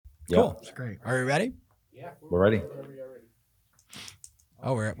Cool. That's great. Are we ready? Yeah. We're ready.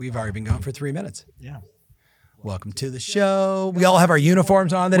 Oh, we've already been going for 3 minutes. Yeah. Welcome to the show. We all have our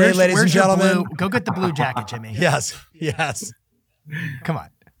uniforms on today, ladies and gentlemen. Go get the blue jacket, Jimmy. Yes. Come on.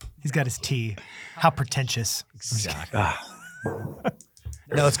 He's got his tea. How pretentious. Exactly.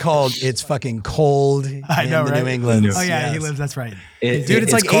 No, it's fucking cold in New England. Oh, yeah, he lives. That's right. Dude,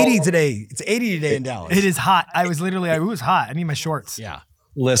 it's like cold. 80 today. It's 80 today in Dallas. It is hot. It was hot. I need my shorts. Yeah.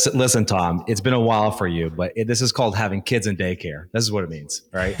 Listen, Tom, it's been a while for you, but this is called having kids in daycare. This is what it means,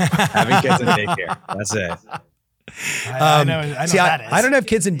 right? Having kids in daycare. That's it. I know that is. I don't have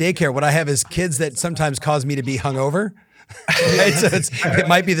kids in daycare. What I have is kids that sometimes cause me to be hungover. Right? So it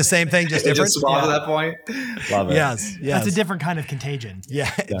might be the same thing, just different. Just small at that point. Love it. Yes. That's a different kind of contagion.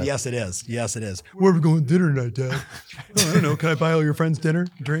 Yeah. Yes, it is. Where are we going to dinner tonight, Dad? I don't know. Can I buy all your friends dinner,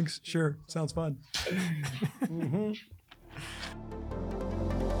 drinks? Sure. Sounds fun. Mm-hmm.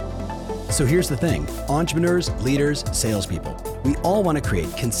 So here's the thing. Entrepreneurs, leaders, salespeople, we all want to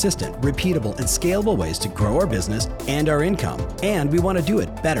create consistent, repeatable, and scalable ways to grow our business and our income. And we want to do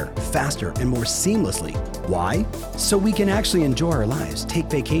it better, faster, and more seamlessly. Why? So we can actually enjoy our lives, take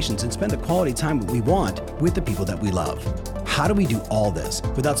vacations, and spend the quality time that we want with the people that we love. How do we do all this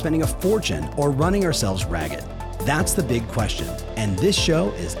without spending a fortune or running ourselves ragged? That's the big question. And this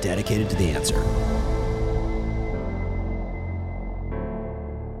show is dedicated to the answer.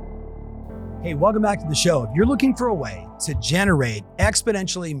 Hey, welcome back to the show. If you're looking for a way to generate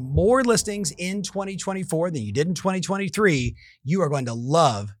exponentially more listings in 2024 than you did in 2023, you are going to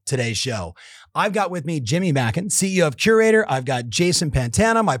love today's show. I've got with me Jimmy Mackin, CEO of Curaytor. I've got Jason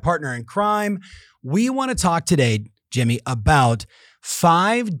Pantana, my partner in crime. We want to talk today, Jimmy, about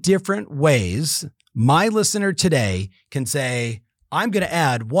 5 different ways my listener today can say, I'm going to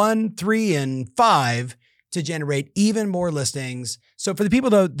add 1, 3, and 5 to generate even more listings. So for the people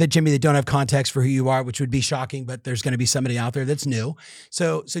though that Jimmy, that don't have context for who you are, which would be shocking, but there's going to be somebody out there that's new.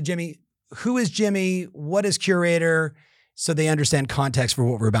 So Jimmy, who is Jimmy? What is Curaytor? So they understand context for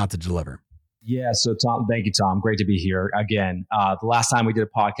what we're about to deliver. Yeah. So Tom, thank you, Tom. Great to be here again. The last time we did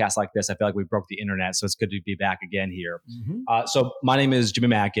a podcast like this, I feel like we broke the internet. So it's good to be back again here. Mm-hmm. So my name is Jimmy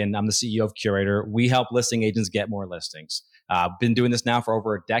Mackin. I'm the CEO of Curaytor. We help listing agents get more listings. Been doing this now for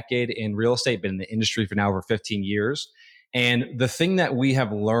over a decade in real estate, been in the industry for now over 15 years. And the thing that we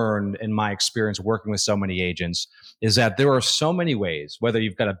have learned in my experience working with so many agents is that there are so many ways, whether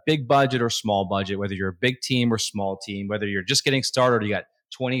you've got a big budget or small budget, whether you're a big team or small team, whether you're just getting started or you got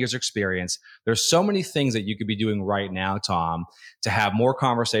 20 years experience, there's so many things that you could be doing right now, Tom, to have more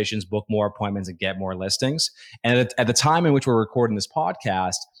conversations, book more appointments, and get more listings. And at the time in which we're recording this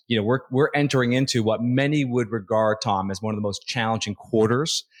podcast, we're entering into what many would regard, Tom, as one of the most challenging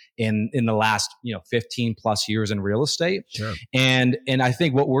quarters in the last 15 plus years in real estate. Sure. And I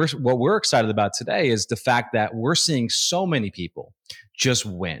think what we're excited about today is the fact that we're seeing so many people just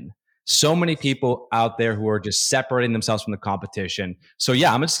win. So many people out there who are just separating themselves from the competition. So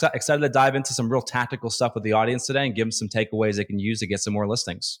yeah, I'm just excited to dive into some real tactical stuff with the audience today and give them some takeaways they can use to get some more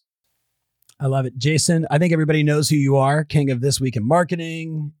listings. I love it. Jason, I think everybody knows who you are. King of This Week in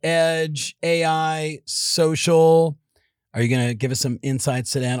Marketing, Edge, AI, social. Are you going to give us some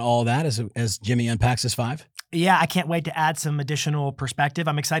insights today on all that as Jimmy unpacks his 5? Yeah, I can't wait to add some additional perspective.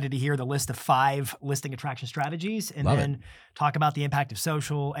 I'm excited to hear the list of 5 listing attraction strategies and talk about the impact of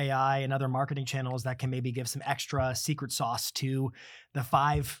social, AI, and other marketing channels that can maybe give some extra secret sauce to the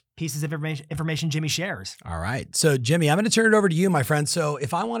 5 pieces of information Jimmy shares. All right. So Jimmy, I'm going to turn it over to you, my friend. So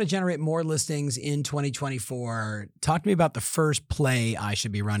if I want to generate more listings in 2024, talk to me about the first play I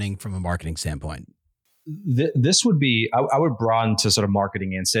should be running from a marketing standpoint. This would be, I would broaden to sort of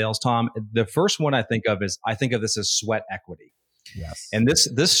marketing and sales, Tom. The first one I think of this as sweat equity. Yes. And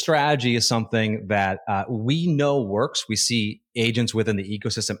this strategy is something that we know works. We see agents within the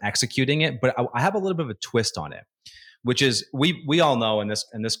ecosystem executing it, but I have a little bit of a twist on it, which is we all know in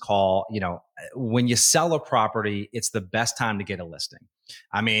this call, when you sell a property, it's the best time to get a listing.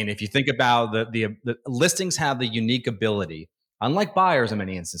 I mean, if you think about the listings have the unique ability. Unlike buyers in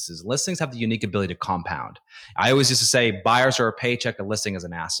many instances, listings have the unique ability to compound. I always used to say buyers are a paycheck, a listing is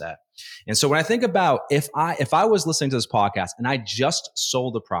an asset. And so when I think about if I was listening to this podcast and I just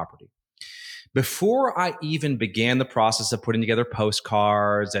sold a property, before I even began the process of putting together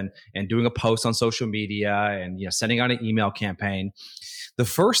postcards and doing a post on social media and sending out an email campaign, the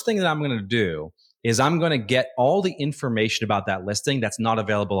first thing that I'm going to do is I'm going to get all the information about that listing that's not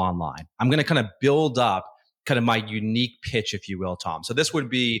available online. I'm going to kind of build up kind of my unique pitch, if you will, Tom. So this would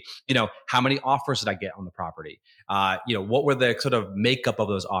be, how many offers did I get on the property? What were the sort of makeup of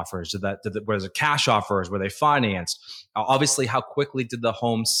those offers? Was it cash offers? Were they financed? Obviously, how quickly did the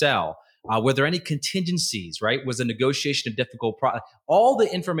home sell? Were there any contingencies, right? Was the negotiation a difficult process? All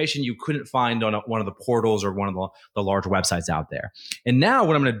the information you couldn't find on one of the portals or one of the large websites out there. And now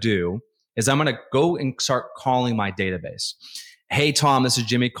what I'm going to do is I'm going to go and start calling my database. Hey, Tom, this is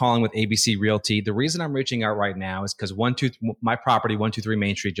Jimmy calling with ABC Realty. The reason I'm reaching out right now is because my property, 123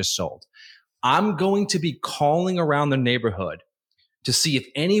 Main Street, just sold. I'm going to be calling around the neighborhood to see if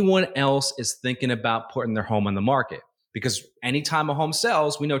anyone else is thinking about putting their home on the market. Because anytime a home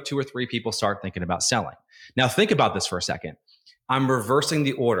sells, we know 2 or 3 people start thinking about selling. Now, think about this for a second. I'm reversing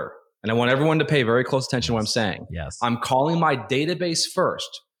the order, and I want everyone to pay very close attention to what I'm saying. Yes. I'm calling my database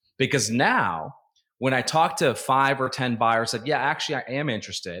first, because now when I talk to 5 or 10 buyers that, yeah, actually I am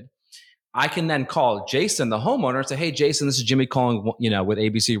interested, I can then call Jason, the homeowner, and say, hey, Jason, this is Jimmy calling, with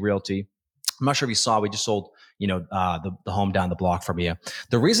ABC Realty. I'm not sure if you saw, we just sold, the home down the block from you.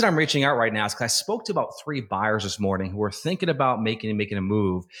 The reason I'm reaching out right now is because I spoke to about 3 buyers this morning who were thinking about making a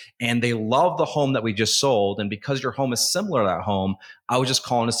move, and they love the home that we just sold. And because your home is similar to that home, I was just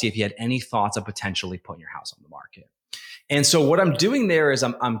calling to see if you had any thoughts of potentially putting your house on the market. And so what I'm doing there is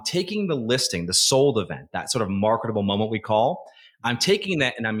I'm taking the listing, the sold event, that sort of marketable moment we call, I'm taking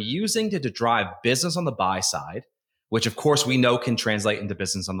that and I'm using it to drive business on the buy side, which of course we know can translate into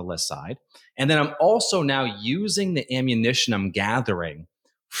business on the list side. And then I'm also now using the ammunition I'm gathering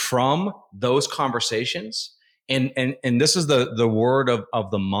from those conversations. And this is the word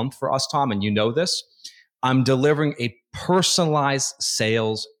of the month for us, Tom, and you know this. I'm delivering a personalized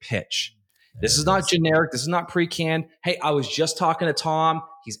sales pitch. This is not generic. This is not pre-canned. Hey, I was just talking to Tom.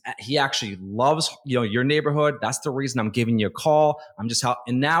 He actually loves your neighborhood. That's the reason I'm giving you a call.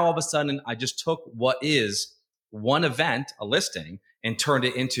 And now all of a sudden I just took what is one event, a listing, and turned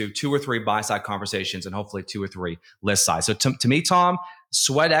it into 2 or 3 buy-side conversations and hopefully 2 or 3 list sides. So to me, Tom,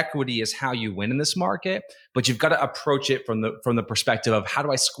 sweat equity is how you win in this market, but you've got to approach it from the perspective of how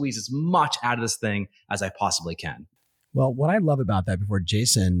do I squeeze as much out of this thing as I possibly can. Well, what I love about that, before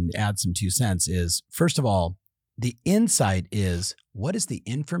Jason adds some 2 cents, is first of all, the insight is what is the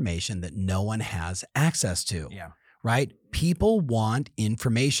information that no one has access to? Yeah. Right? People want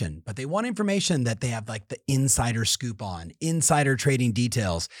information, but they want information that they have like the insider scoop on, insider trading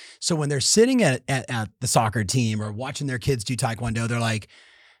details. So when they're sitting at the soccer team or watching their kids do taekwondo, they're like,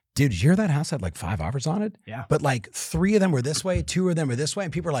 dude, did you hear that house had like 5 offers on it? Yeah. But like 3 of them were this way, 2 of them were this way.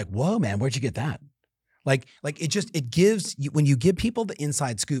 And people are like, whoa, man, where'd you get that? Like it gives you, when you give people the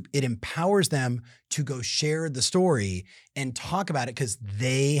inside scoop, it empowers them to go share the story and talk about it because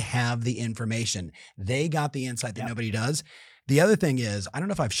they have the information. They got the insight that nobody does. The other thing is, I don't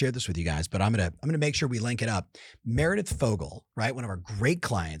know if I've shared this with you guys, but I'm gonna make sure we link it up. Meredith Fogel, right? One of our great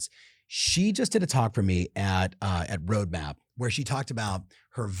clients. She just did a talk for me at Roadmap where she talked about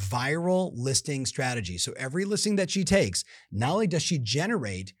her viral listing strategy. So every listing that she takes, not only does she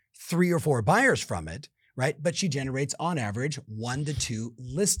generate 3 or 4 buyers from it, right? But she generates on average 1 to 2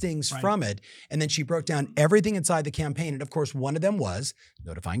 listings from it. And then she broke down everything inside the campaign. And of course, one of them was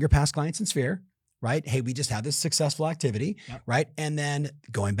notifying your past clients in Sphere, right? Hey, we just had this successful activity, right? And then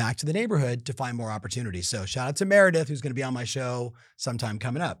going back to the neighborhood to find more opportunities. So shout out to Meredith, who's going to be on my show sometime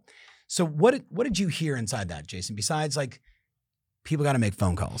coming up. So what did you hear inside that, Jason, besides like, people got to make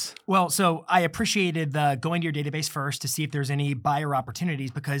phone calls? Well, so I appreciated the going to your database first to see if there's any buyer opportunities,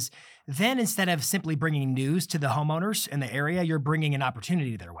 because then instead of simply bringing news to the homeowners in the area, you're bringing an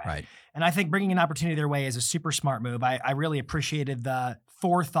opportunity their way. Right. And I think bringing an opportunity their way is a super smart move. I really appreciated the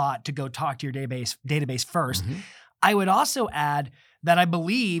forethought to go talk to your database first. Mm-hmm. I would also add that I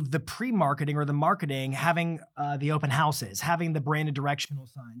believe the pre-marketing or the marketing, having the open houses, having the branded directional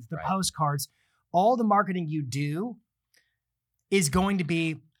signs, the postcards, all the marketing you do is going to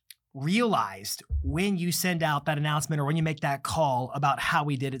be realized when you send out that announcement or when you make that call about how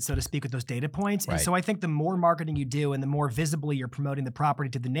we did it, so to speak, with those data points. Right. And so I think the more marketing you do and the more visibly you're promoting the property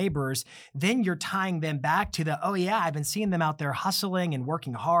to the neighbors, then you're tying them back to oh yeah, I've been seeing them out there hustling and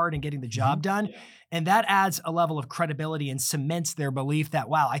working hard and getting the job done. Yeah. And that adds a level of credibility and cements their belief that,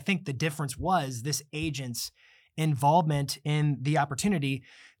 wow, I think the difference was this agent's involvement in the opportunity.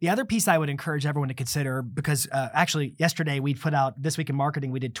 The other piece I would encourage everyone to consider, because actually yesterday we put out This Week in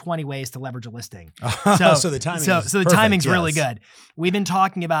Marketing, we did 20 ways to leverage a listing. So the timing's really good. We've been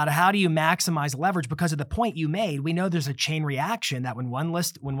talking about how do you maximize leverage, because of the point you made. We know there's a chain reaction that when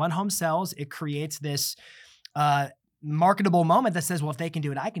one home sells, it creates this marketable moment that says, well, if they can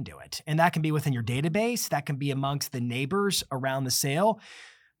do it, I can do it. And that can be within your database. That can be amongst the neighbors around the sale.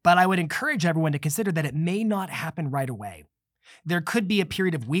 But I would encourage everyone to consider that it may not happen right away. There could be a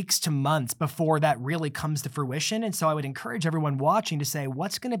period of weeks to months before that really comes to fruition. And so I would encourage everyone watching to say,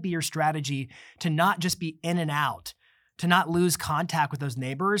 what's going to be your strategy to not just be in and out, to not lose contact with those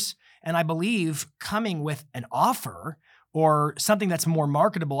neighbors? And I believe coming with an offer or something that's more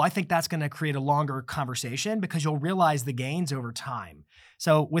marketable, I think that's going to create a longer conversation because you'll realize the gains over time.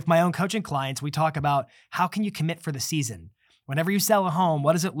 So with my own coaching clients, we talk about how can you commit for the season? Whenever you sell a home,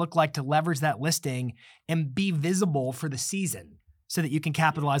 what does it look like to leverage that listing and be visible for the season so that you can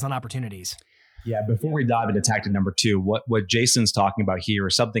capitalize on opportunities? Yeah, before we dive into tactic number 2, what Jason's talking about here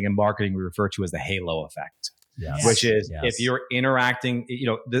is something in marketing we refer to as the halo effect, which is if you're interacting,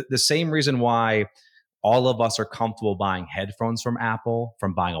 the same reason why all of us are comfortable buying headphones from Apple,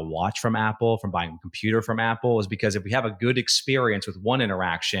 from buying a watch from Apple, from buying a computer from Apple, is because if we have a good experience with one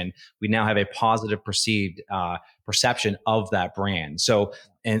interaction, we now have a positive perceived perception of that brand. So,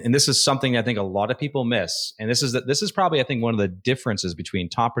 and this is something I think a lot of people miss. And this is probably, I think, one of the differences between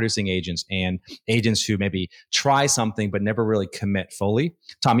top producing agents and agents who maybe try something but never really commit fully.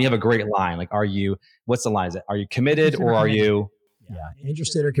 Tom, you have a great line. Like, what's the line? Is it, are you committed or are you?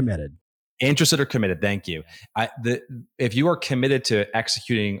 Interested or committed? Interested or committed. Thank you. If you are committed to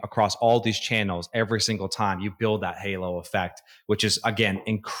executing across all these channels every single time, you build that halo effect, which is, again,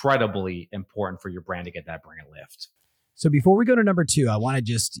 incredibly important for your brand to get that brand lift. So before we go to number 2, I want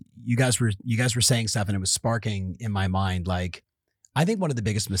to you guys were saying stuff and it was sparking in my mind. Like, I think one of the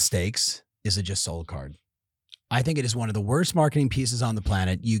biggest mistakes is a just sold card. I think it is one of the worst marketing pieces on the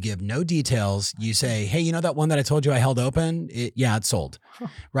planet. You give no details. You say, hey, you know that one that I told you I held open? It's sold,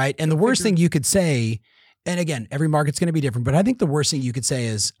 right? And the worst thing you could say, and again, every market's going to be different, but I think the worst thing you could say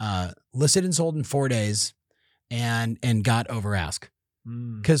is listed and sold in 4 days and got over ask.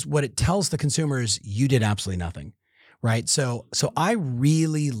 Because what it tells the consumer is you did absolutely nothing, right? So I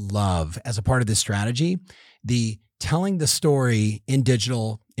really love, as a part of this strategy, the telling the story in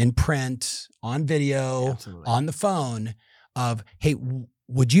digital, in print, on video, on the phone of, hey,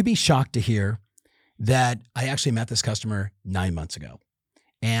 would you be shocked to hear that I actually met this customer 9 months ago?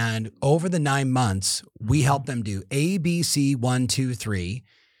 And over the 9 months, we helped them do A, B, C, 1, 2, 3.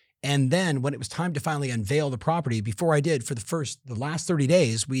 And then when it was time to finally unveil the property, before I did, for the last 30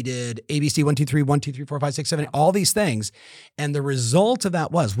 days, we did A, B, C, 1, 2, 3, 1, 2, 3, 4, 5, 6, 7, all these things. And the result of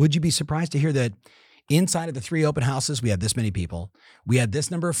that was, would you be surprised to hear that inside of the 3 open houses, we had this many people. We had this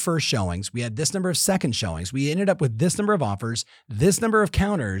number of first showings. We had this number of second showings. We ended up with this number of offers, this number of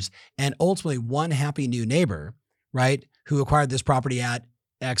counters, and ultimately one happy new neighbor, right, who acquired this property at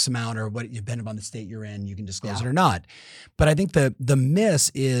X amount, or what, depending on the state you're in, you can disclose it or not. But I think the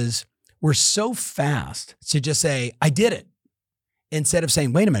miss is we're so fast to just say, I did it. Instead of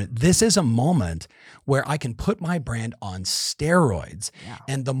saying, wait a minute, this is a moment where I can put my brand on steroids. Yeah.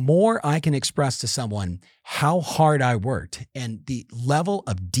 And the more I can express to someone how hard I worked and the level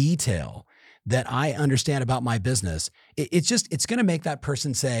of detail that I understand about my business, it's going to make that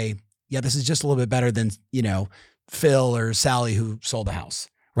person say, yeah, this is just a little bit better than, Phil or Sally who sold a house.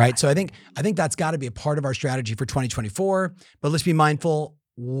 Right. So I think that's got to be a part of our strategy for 2024, but let's be mindful.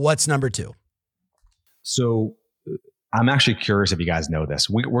 What's number 2? So I'm actually curious if you guys know this.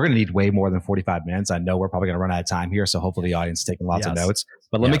 We're going to need way more than 45 minutes. I know we're probably going to run out of time here. So hopefully the audience is taking lots of notes,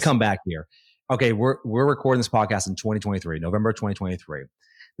 but let me come back here. Okay. We're recording this podcast in 2023, November 2023.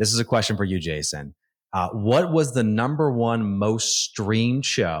 This is a question for you, Jason. What was the number 1 most streamed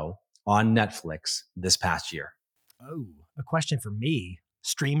show on Netflix this past year? Oh, a question for me.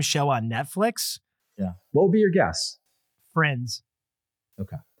 Stream show on Netflix? Yeah. What would be your guess? Friends.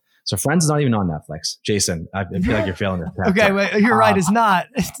 Okay. So Friends is not even on Netflix. Jason, I feel like you're failing this. Okay, wait, you're right. It's not.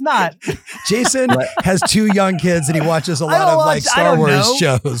 It's not. Jason has 2 young kids and he watches a lot of Star Wars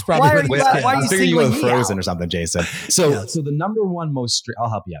shows. Probably why are you figuring you were Frozen or something, Jason. So the number 1 most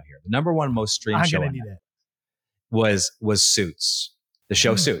I'll help you out here. The number 1 most streamed show was Suits. The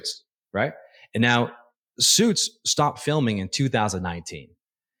show Suits, right? And now Suits stopped filming in 2019.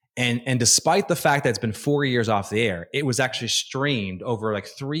 And despite the fact that it's been 4 years off the air, it was actually streamed over like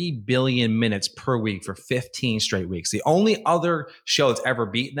 3 billion minutes per week for 15 straight weeks. The only other show that's ever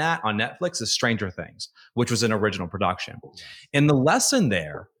beaten that on Netflix is Stranger Things, which was an original production. And the lesson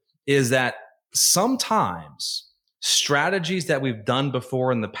there is that sometimes strategies that we've done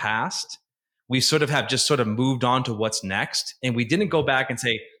before in the past, we have just moved on to what's next. And we didn't go back and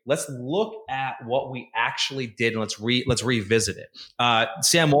say, let's look at what we actually did and let's revisit it.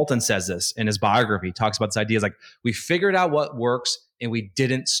 Sam Walton says this in his biography. He talks about this idea like we figured out what works and we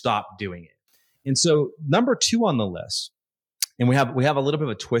didn't stop doing it. And so number 2 on the list, and we have a little bit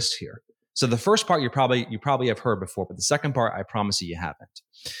of a twist here. So the first part you probably have heard before, but the second part, I promise you haven't,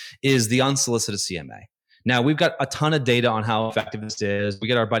 is the unsolicited CMA. Now, we've got a ton of data on how effective this is. We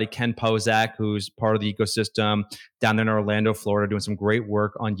got our buddy Ken Pozak, who's part of the ecosystem down there in Orlando, Florida, doing some great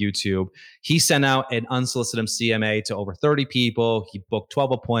work on YouTube. He sent out an unsolicited CMA to over 30 people. He booked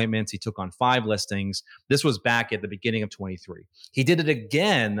 12 appointments. He took on 5 listings. This was back at the beginning of 23. He did it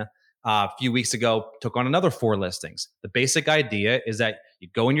again a few weeks ago, took on another 4 listings. The basic idea is that you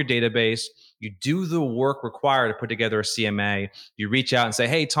go in your database, you do the work required to put together a CMA. You reach out and say,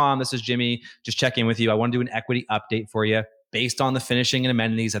 hey, Tom, this is Jimmy. Just checking with you. I want to do an equity update for you based on the finishing and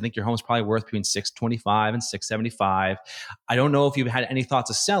amenities. I think your home's probably worth between $625 and $675. I don't know if you've had any thoughts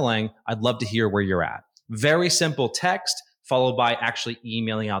of selling. I'd love to hear where you're at. Very simple text followed by actually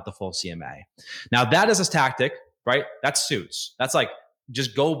emailing out the full CMA. Now that is a tactic, right? That suits. That's like,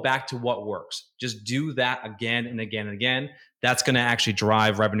 just go back to what works. Just do that again and again and again. That's going to actually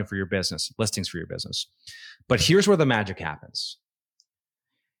drive revenue for your business, listings for your business. But here's where the magic happens.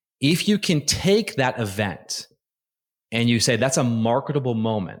 If you can take that event and you say that's a marketable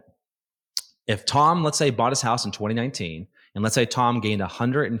moment. If Tom, let's say, bought his house in 2019, and let's say Tom gained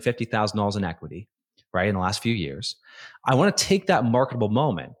 $150,000 in equity, right, in the last few years, I want to take that marketable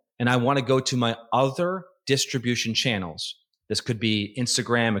moment and I want to go to my other distribution channels. This could be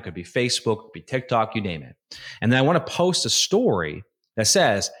Instagram, it could be Facebook, it could be TikTok, you name it. And then I want to post a story that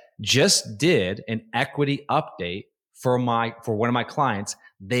says, just did an equity update for one of my clients.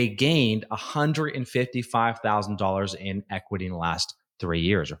 They gained $155,000 in equity in the last 3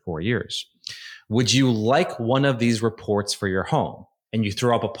 years or 4 years. Would you like one of these reports for your home? And you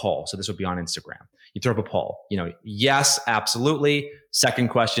throw up a poll. So this would be on Instagram. You throw up a poll, yes, absolutely. Second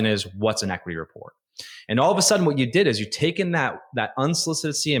question is, what's an equity report? And all of a sudden what you did is you've taken that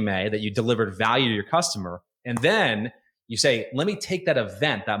unsolicited CMA that you delivered value to your customer. And then you say, let me take that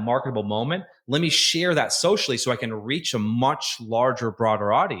event, that marketable moment, let me share that socially so I can reach a much larger,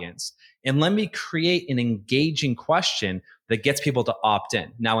 broader audience. And let me create an engaging question that gets people to opt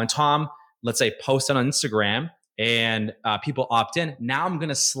in. Now, when Tom, let's say, posts it on Instagram and people opt in, now I'm going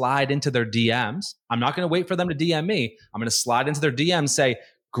to slide into their DMs. I'm not going to wait for them to DM me. I'm going to slide into their DMs, say,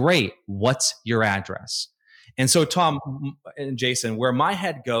 great, what's your address? And so Tom and Jason, where my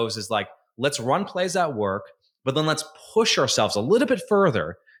head goes is like, let's run plays at work, but then let's push ourselves a little bit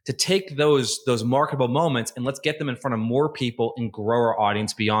further to take those marketable moments and let's get them in front of more people and grow our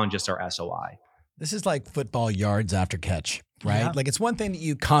audience beyond just our SOI. This is like football yards after catch, right? Yeah. Like it's one thing that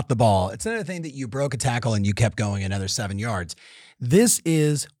you caught the ball. It's another thing that you broke a tackle and you kept going another 7 yards. This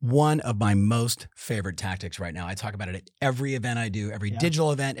is one of my most favorite tactics right now. I talk about it at every event I do, every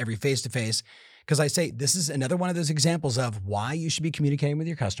digital event, every face-to-face, because I say this is another one of those examples of why you should be communicating with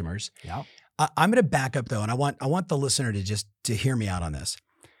your customers. Yeah. I'm going to back up though, and I want the listener to hear me out on this.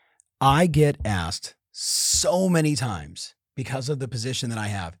 I get asked so many times because of the position that I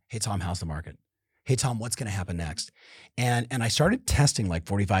have, hey, Tom, how's the market? Hey, Tom, what's going to happen next? And I started testing like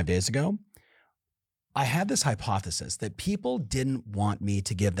 45 days ago. I had this hypothesis that people didn't want me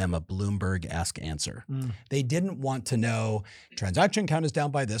to give them a Bloomberg-esque answer. They didn't want to know transaction count is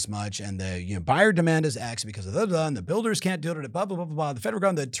down by this much and the buyer demand is X because of blah, and the builders can't do it, blah, blah, blah, blah, blah. The federal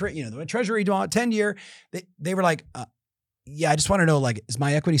government, the Treasury 10-year, they were like, I just want to know, like, is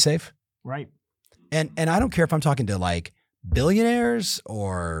my equity safe? Right. And I don't care if I'm talking to like billionaires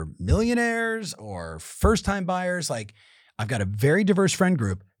or millionaires or first-time buyers. Like, I've got a very diverse friend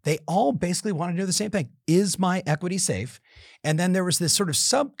group. They all basically want to do the same thing. Is my equity safe? And then there was this sort of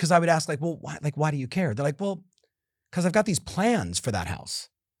because I would ask like, well, why do you care? They're like, well, because I've got these plans for that house,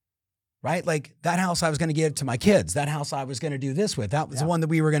 right? Like that house I was going to give to my kids. That house I was going to do this with. That was the one that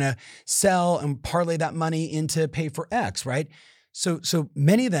we were going to sell and parlay that money into pay for X, right? So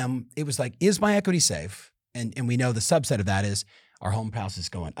many of them, it was like, is my equity safe? And we know the subset of that is our home price is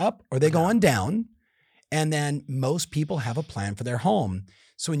going up or they going down. And then most people have a plan for their home.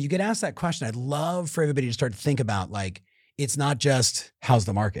 So when you get asked that question, I'd love for everybody to start to think about like, it's not just how's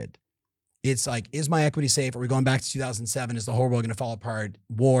the market. It's like, is my equity safe? Are we going back to 2007? Is the whole world going to fall apart?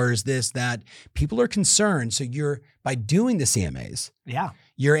 Wars, this, that. People are concerned. So by doing the CMAs,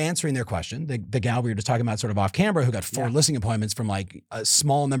 you're answering their question. The gal we were just talking about sort of off camera who got 4 listing appointments from like a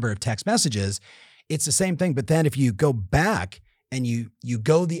small number of text messages. It's the same thing. But then if you go back and you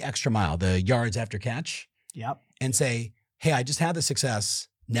go the extra mile, the yards after catch, and say, hey, I just had the success.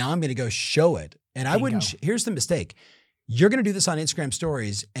 Now I'm going to go show it. And I wouldn't, here's the mistake. You're going to do this on Instagram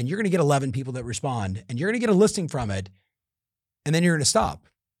stories and you're going to get 11 people that respond and you're going to get a listing from it. And then you're going to stop.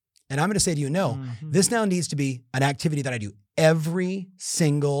 And I'm going to say to you, no, this now needs to be an activity that I do every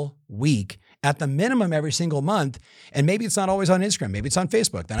single week. at the minimum every single month. And maybe it's not always on Instagram. Maybe it's on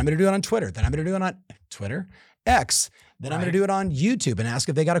Facebook. Then I'm going to do it on Twitter. Then I'm going to do it on Twitter, X. Then I'm going to do it on YouTube and ask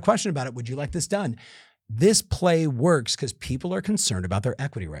if they got a question about it. Would you like this done? This play works because people are concerned about their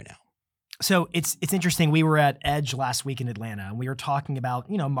equity right now. So it's interesting. We were at Edge last week in Atlanta, and we were talking about,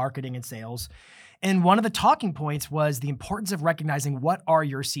 marketing and sales. And one of the talking points was the importance of recognizing what are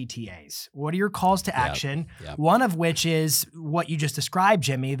your CTAs? What are your calls to action? Yep. One of which is what you just described,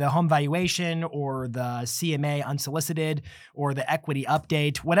 Jimmy, the home valuation or the CMA unsolicited or the equity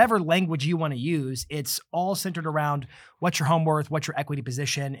update, whatever language you want to use. It's all centered around what's your home worth, what's your equity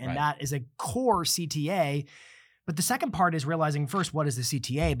position, and that is a core CTA. But the second part is realizing first, what is the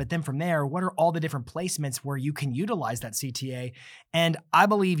CTA? But then from there, what are all the different placements where you can utilize that CTA? And I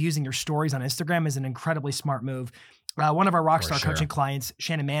believe using your stories on Instagram is an incredibly smart move. One of our rockstar coaching clients,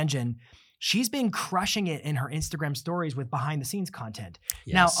 Shannon Mangan, she's been crushing it in her Instagram stories with behind the scenes content.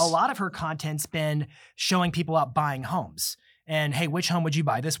 Yes. Now, a lot of her content's been showing people out buying homes. And hey, which home would you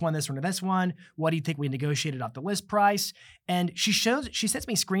buy? This one, or this one? What do you think we negotiated off the list price? And she sends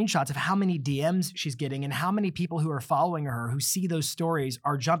me screenshots of how many DMs she's getting and how many people who are following her who see those stories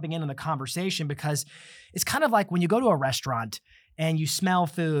are jumping in on the conversation, because it's kind of like when you go to a restaurant and you smell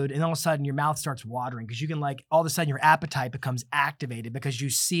food and all of a sudden your mouth starts watering because you can all of a sudden your appetite becomes activated because you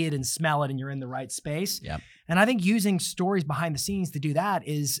see it and smell it and you're in the right space. Yep. And I think using stories behind the scenes to do that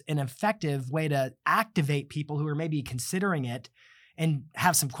is an effective way to activate people who are maybe considering it and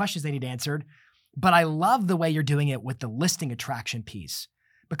have some questions they need answered. But I love the way you're doing it with the listing attraction piece,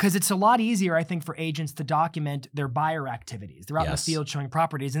 because it's a lot easier, I think, for agents to document their buyer activities. They're out in the field showing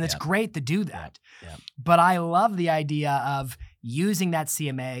properties, and it's great to do that. Yep. But I love the idea of using that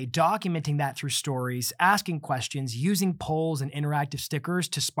CMA, documenting that through stories, asking questions, using polls and interactive stickers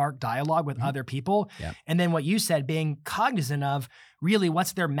to spark dialogue with other people. Yep. And then what you said, being cognizant of really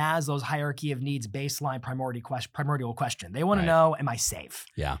what's their Maslow's hierarchy of needs baseline primordial question. They want to know, am I safe?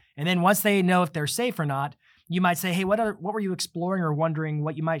 Yeah. And then once they know if they're safe or not, you might say, hey, what were you exploring or wondering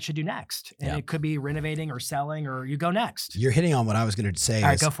what you should do next? And it could be renovating or selling, or you go next. You're hitting on what I was going to say. All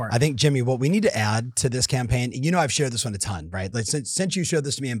right, go for it. I think, Jimmy, what we need to add to this campaign, I've shared this one a ton, right? Like since you showed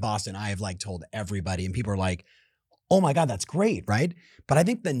this to me in Boston, I have told everybody, and people are like, oh my God, that's great, right? But I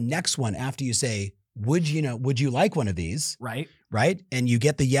think the next one after you say, would you like one of these? Right. Right. And you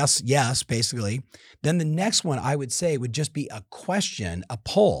get the yes, basically. Then the next one I would say would just be a question, a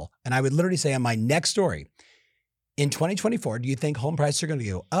poll. And I would literally say on my next story, in 2024, do you think home prices are going to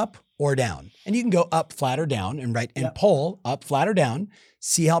go up or down? And you can go up, flat, or down, and poll up, flat, or down,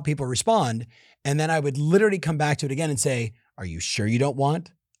 see how people respond. And then I would literally come back to it again and say, are you sure you don't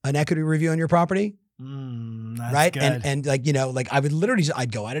want an equity review on your property? That's right. Good. And I would literally,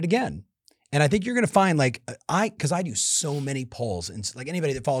 I'd go at it again. And I think you're going to find because I do so many polls, and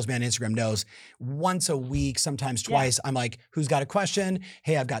anybody that follows me on Instagram knows, once a week, sometimes twice, I'm like, who's got a question?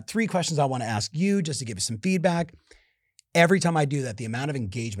 Hey, I've got 3 questions I want to ask you just to give you some feedback. Every time I do that, the amount of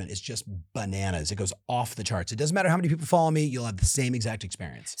engagement is just bananas. It goes off the charts. It doesn't matter how many people follow me, you'll have the same exact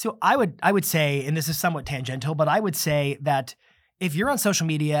experience. So I would say, and this is somewhat tangential, but I would say that if you're on social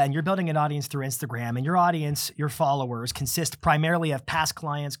media and you're building an audience through Instagram, and your audience, your followers consist primarily of past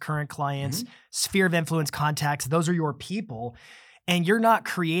clients, current clients, sphere of influence contacts, those are your people, and you're not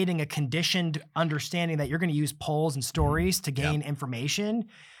creating a conditioned understanding that you're going to use polls and stories to gain information,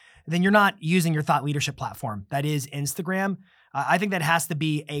 then you're not using your thought leadership platform. That is Instagram. I think that has to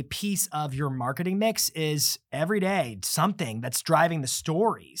be a piece of your marketing mix, is every day something that's driving the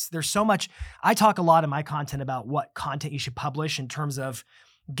stories. There's so much. I talk a lot in my content about what content you should publish in terms of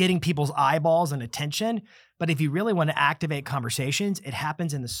getting people's eyeballs and attention. But if you really want to activate conversations, it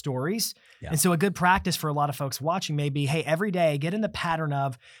happens in the stories. Yeah. And so a good practice for a lot of folks watching may be, hey, every day get in the pattern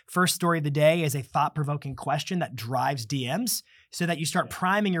of first story of the day is a thought-provoking question that drives DMs, so that you start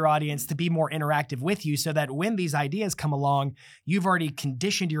priming your audience to be more interactive with you, so that when these ideas come along, you've already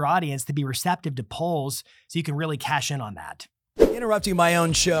conditioned your audience to be receptive to polls, so you can really cash in on that. Interrupting my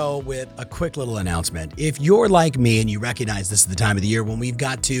own show with a quick little announcement. If you're like me and you recognize this is the time of the year when we've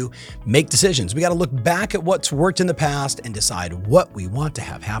got to make decisions, we got to look back at what's worked in the past and decide what we want to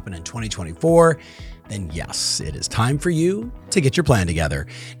have happen in 2024, then yes, it is time for you to get your plan together.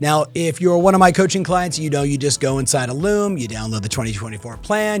 Now, if you're one of my coaching clients, you just go inside a Loom, you download the 2024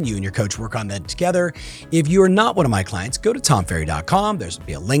 plan, you and your coach work on that together. If you are not one of my clients, go to tomferry.com. There's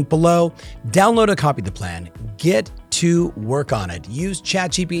be a link below. Download a copy of the plan. Get to work on it. Use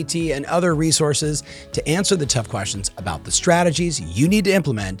ChatGPT and other resources to answer the tough questions about the strategies you need to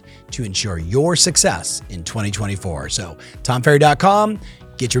implement to ensure your success in 2024. So tomferry.com,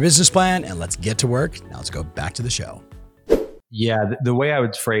 get your business plan, and let's get to work. Now let's go back to the show. Yeah, the way I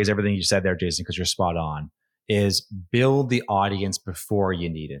would phrase everything you said there, Jason, because you're spot on, is build the audience before you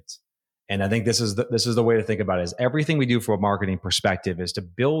need it. And I think this is the way to think about it. Is everything we do from a marketing perspective is to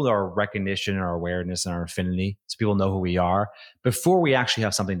build our recognition and our awareness and our affinity so people know who we are before we actually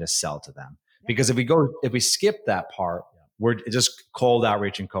have something to sell to them. Because if we skip that part, we're just cold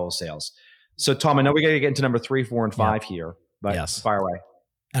outreach and cold sales. So Tom, I know we got to get into number 3, 4, and 5 here, but fire away.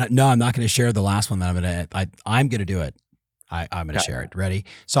 No, I'm not going to share the last one that I'm going to do it. I'm going to share it. Ready?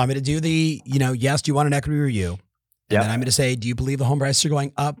 So I'm going to do the, yes, do you want an equity review? And then I'm going to say, do you believe the home prices are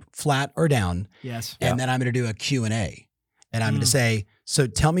going up, flat, or down? Yes. And then I'm going to do a Q&A. And I'm going to say, so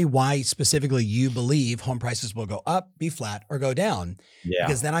tell me why specifically you believe home prices will go up, be flat, or go down. Yeah.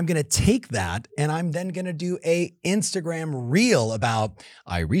 Because then I'm going to take that and I'm then going to do a Instagram reel about,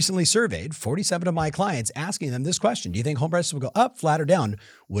 I recently surveyed 47 of my clients asking them this question. Do you think home prices will go up, flat, or down?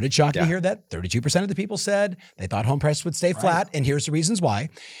 Would it shock you to hear that 32% of the people said they thought home prices would stay flat, and here's the reasons why.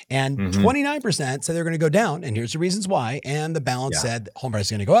 And 29% said they're going to go down, and here's the reasons why. And the balance said home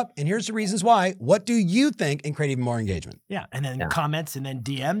prices are going to go up, and here's the reasons why. What do you think? And create even more engagement. Yeah. And then comments, and then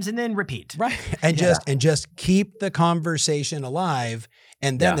DMs, and then repeat. Right. And just keep the conversation alive.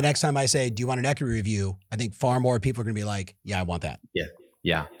 And then the next time I say, do you want an equity review? I think far more people are going to be like, yeah, I want that. Yeah.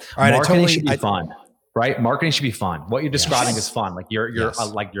 Yeah. All right. Marketing should be fun, right? Marketing should be fun. What you're describing is fun. Like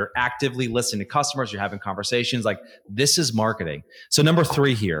you're actively listening to customers. You're having conversations. Like this is marketing. So number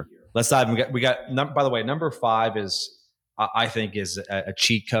 3 here, let's dive. We got by the way, number 5 is, I think is a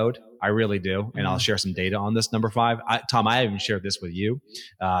cheat code. I really do. And I'll share some data on this. Number 5, Tom, I haven't shared this with you.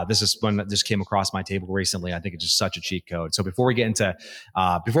 This is one that just came across my table recently. I think it's just such a cheat code. So before we get into,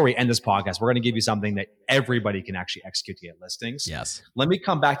 before we end this podcast, we're going to give you something that everybody can actually execute to get listings. Yes. Let me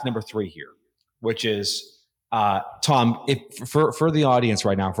come back to number 3 here, which is, Tom, for the audience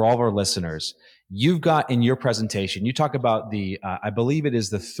right now, for all of our listeners, you've got in your presentation, you talk about the, I believe it is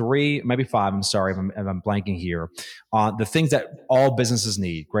the 3, maybe 5. I'm sorry if I'm blanking here. The things that all businesses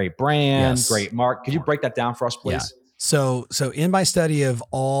need: great brand, great mark. Could you break that down for us, please? Yeah. So in my study of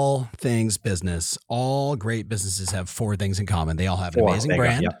all things business, all great businesses have 4 things in common. They all have an amazing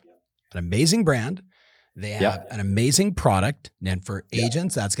brand. They have an amazing product. And for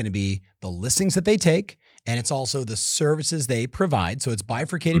agents, that's going to be the listings that they take. And it's also the services they provide. So it's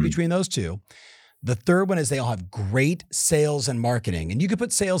bifurcated between those 2. The third one is they all have great sales and marketing. And you could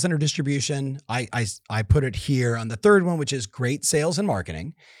put sales under distribution. I put it here on the third one, which is great sales and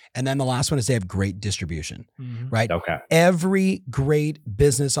marketing. And then the last one is they have great distribution, right? Okay. Every great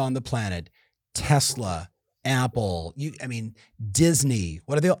business on the planet, Tesla, Apple, Disney,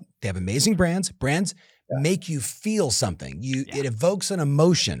 what are they? They have amazing brands. Brands make you feel something. It evokes an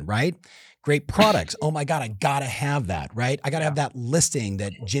emotion, right? Great products. Oh my God, I gotta have that, right? I gotta have that listing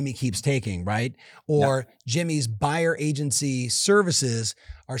that Jimmy keeps taking, right? Or Jimmy's buyer agency services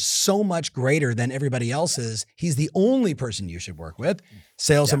are so much greater than everybody else's. He's the only person you should work with.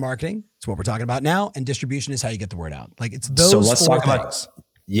 Sales and marketing, it's what we're talking about now. And distribution is how you get the word out. Like it's those 4 things.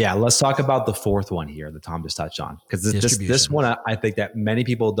 Let's talk about the 4th one here that Tom just touched on. Because this one, I think that many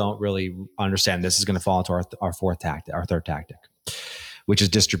people don't really understand. This is going to fall into our third tactic, which is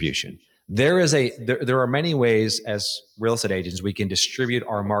distribution. There are many ways as real estate agents we can distribute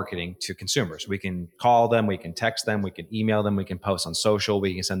our marketing to consumers. We can call them, we can text them, we can email them, we can post on social,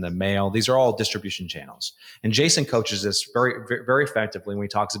 we can send them mail. These are all distribution channels. And Jason coaches this very, very effectively when he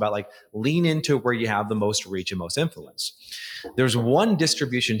talks about like lean into where you have the most reach and most influence. There's one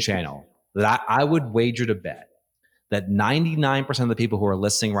distribution channel that I would wager to bet that 99% of the people who are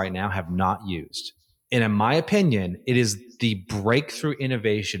listening right now have not used. And in my opinion, it is the breakthrough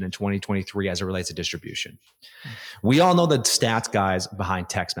innovation in 2023 as it relates to distribution. We all know the stats, guys, behind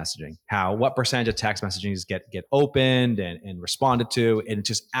text messaging, what percentage of text messages get opened and responded to, and it's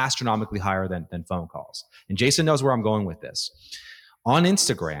just astronomically higher than phone calls. And Jason knows where I'm going with this. On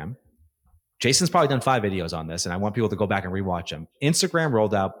Instagram, Jason's probably done 5 videos on this, and I want people to go back and rewatch them. Instagram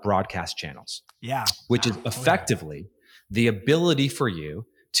rolled out broadcast channels, which is effectively the ability for you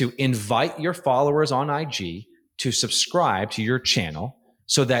to invite your followers on IG to subscribe to your channel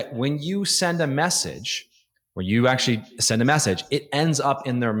so that when you send a message, it ends up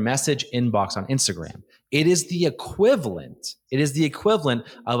in their message inbox on Instagram. It is the equivalent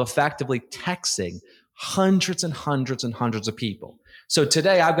of effectively texting hundreds and hundreds and hundreds of people. So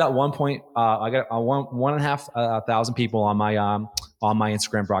today I've got 1.5 thousand people on my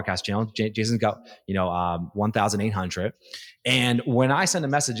Instagram broadcast channel. Jason's got 1,800. And when I send a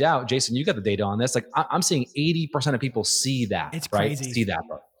message out, Jason, you got the data on this. Like I'm seeing 80% of people see that. It's crazy. See that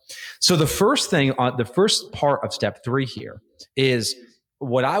part. So the first thing, the first part of step 3 here is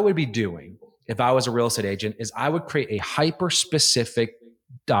what I would be doing if I was a real estate agent is I would create a hyper specific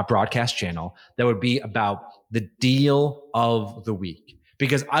broadcast channel that would be about the deal of the week.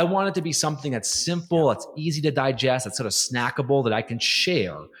 Because I want it to be something that's simple, that's easy to digest, that's sort of snackable that I can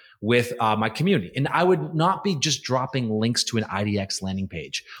share with my community. And I would not be just dropping links to an IDX landing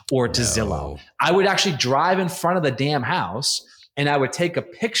page or to Zillow. I would actually drive in front of the damn house and I would take a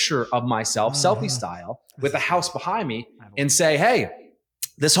picture of myself, selfie style, with a house behind me and say, hey,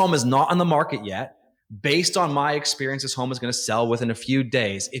 this home is not on the market yet. Based on my experience, this home is going to sell within a few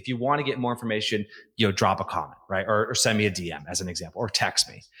days. If you want to get more information, drop a comment, right? Or send me a DM as an example, or text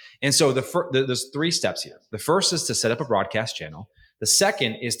me. And so there's 3 steps here. The first is to set up a broadcast channel. The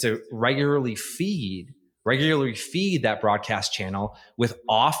second is to regularly feed that broadcast channel with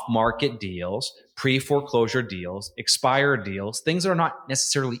off-market deals, pre-foreclosure deals, expired deals, things that are not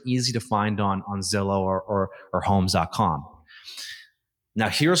necessarily easy to find on Zillow or homes.com. Now,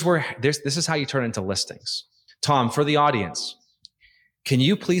 here's where this is how you turn into listings. Tom, for the audience, can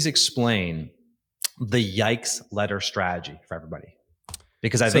you please explain the yikes letter strategy for everybody?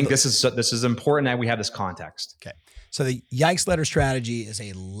 Because I think this is important that we have this context. Okay. So the yikes letter strategy is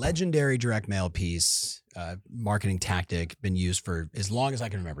a legendary direct mail piece, marketing tactic, been used for as long as I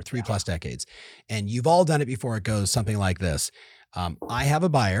can remember, 3+ decades. And you've all done it before. It goes something like this. I have a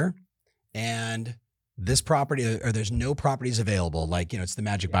buyer and this property, or there's no properties available. Like, it's the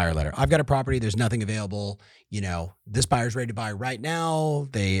magic buyer letter. I've got a property, there's nothing available. This buyer's ready to buy right now.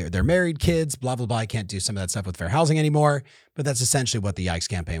 They're married, kids, blah, blah, blah. I can't do some of that stuff with fair housing anymore. But that's essentially what the yikes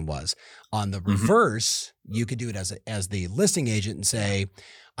campaign was. On the reverse, you could do it as the listing agent and say,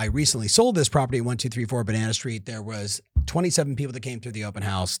 I recently sold this property at 1234 Banana Street. There was 27 people that came through the open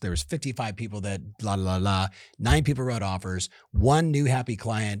house. There was 55 people that 9 people wrote offers, 1 new happy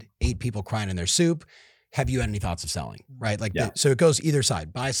client, 8 people crying in their soup. Have you had any thoughts of selling? Right? So it goes either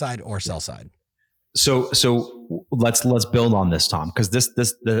side, buy side or sell side. So let's build on this, Tom, because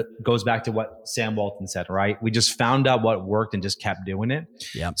this goes back to what Sam Walton said, right? We just found out what worked and just kept doing it.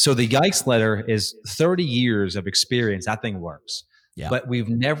 Yeah. So the yikes letter is 30 years of experience. That thing works. Yeah. But we've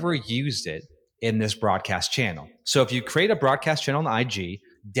never used it in this broadcast channel. So if you create a broadcast channel on IG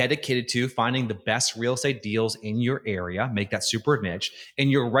dedicated to finding the best real estate deals in your area, make that super niche, and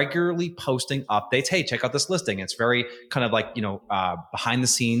you're regularly posting updates. Hey, check out this listing. It's very kind of like, behind the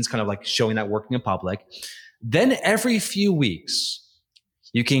scenes, kind of like showing that working in public. Then every few weeks,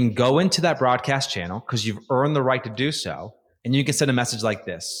 you can go into that broadcast channel because you've earned the right to do so. And you can send a message like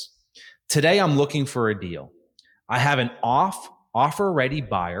this. Today, I'm looking for a deal. I have an offer ready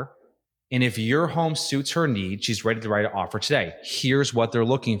buyer. And if your home suits her needs, she's ready to write an offer today. Here's what they're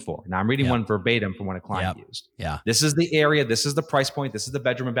looking for. Now I'm reading one verbatim from what a client used. Yeah. This is the area. This is the price point. This is the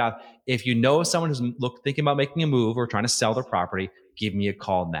bedroom and bath. If you know someone who's thinking about making a move or trying to sell their property, give me a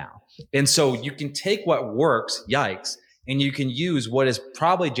call now. And so you can take what works, yikes, and you can use what is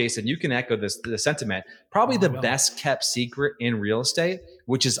probably, Jason, you can echo the sentiment, probably the best kept secret in real estate,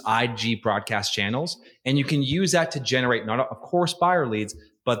 which is IG broadcast channels. And you can use that to generate, not of course, buyer leads,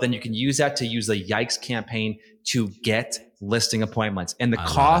 but then you can use that to use the yikes campaign to get listing appointments. And the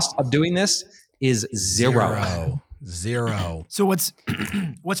cost of doing this is zero. So what's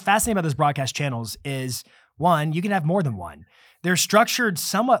fascinating about those broadcast channels is, one, you can have more than one. They're structured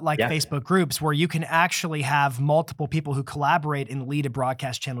somewhat like Facebook groups where you can actually have multiple people who collaborate and lead a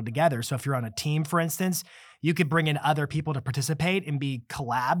broadcast channel together. So if you're on a team, for instance, you could bring in other people to participate and be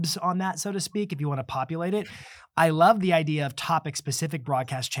collabs on that, so to speak, if you want to populate it. I love the idea of topic-specific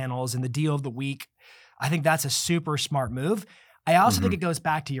broadcast channels and the deal of the week. I think that's a super smart move. I also think it goes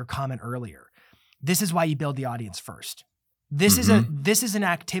back to your comment earlier. This is why you build the audience first. This is an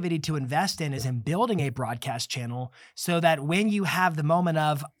activity to invest in, is in building a broadcast channel so that when you have the moment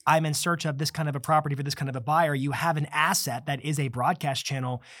of, I'm in search of this kind of a property for this kind of a buyer, you have an asset that is a broadcast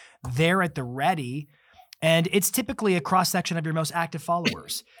channel there at the ready. And it's typically a cross-section of your most active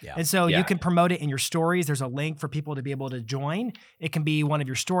followers. And so you can promote it in your stories. There's a link for people to be able to join. It can be one of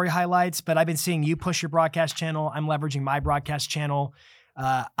your story highlights, but I've been seeing you push your broadcast channel. I'm leveraging my broadcast channel.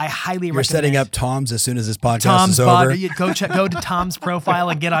 I highly recommend. You're setting up Tom's as soon as this podcast is over. Go to Tom's profile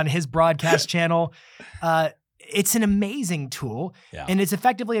and get on his broadcast channel. It's an amazing tool, and it's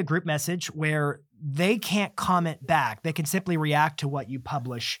effectively a group message where they can't comment back. They can simply react to what you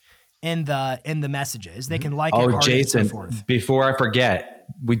publish in the messages. They can like it, heart Jason, it, and so forth. Before I forget,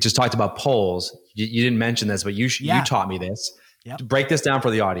 we just talked about polls. You didn't mention this, but you taught me this. Break this down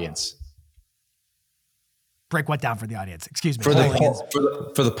for the audience. break what down for the audience? Excuse me. For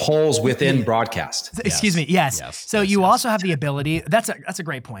the polls within broadcast. Excuse me. Yes. So you also have the ability, that's a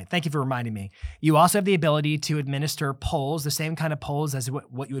great point. Thank you for reminding me. You also have the ability to administer polls, the same kind of polls as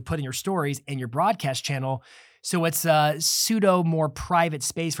what you would put in your stories in your broadcast channel. So it's a pseudo more private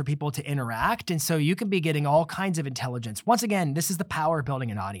space for people to interact. And so you can be getting all kinds of intelligence. Once again, this is the power of building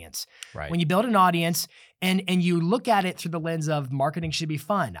an audience. Right. When you build an audience and you look at it through the lens of marketing should be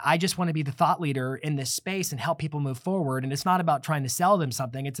fun. I just want to be the thought leader in this space and help people move forward. And it's not about trying to sell them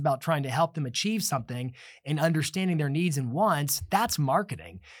something. It's about trying to help them achieve something and understanding their needs and wants. That's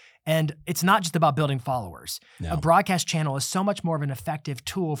marketing. And it's not just about building followers. No. A broadcast channel is so much more of an effective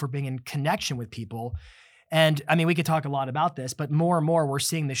tool for being in connection with people. And I mean, we could talk a lot about this, but more and more we're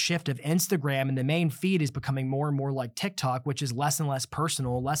seeing the shift of Instagram, and the main feed is becoming more and more like TikTok, which is less and less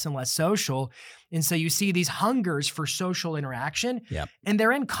personal, less and less social. And so you see these hungers for social interaction, and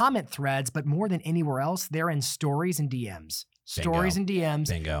they're in comment threads, but more than anywhere else, they're in stories and DMs. Stories and DMs.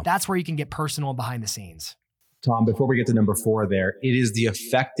 Bingo. That's where you can get personal behind the scenes. Tom, before we get to number 4 there, it is the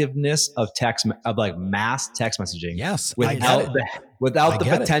effectiveness of like mass text messaging. Yes. Without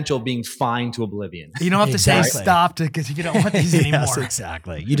the potential being fined to oblivion. You don't have to say stop because you don't want these anymore. Yes,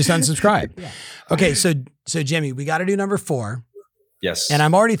 exactly. You just unsubscribe. Okay. So Jimmy, we got to do number 4. Yes. And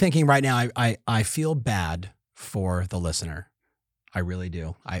I'm already thinking right now, I feel bad for the listener. I really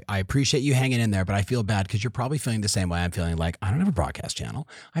do. I appreciate you hanging in there, but I feel bad because you're probably feeling the same way I'm feeling. Like, I don't have a broadcast channel.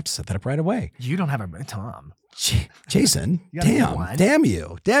 I have to set that up right away. You don't have a Tom. Jason, damn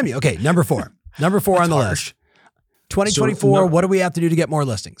you. Okay, number 4. Number 4 on the list. 2024, what do we have to do to get more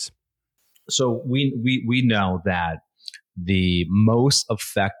listings? So we know that the most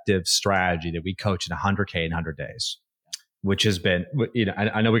effective strategy that we coach in 100K in 100 days, which has been,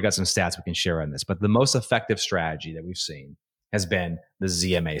 I know we got some stats we can share on this, but the most effective strategy that we've seen has been the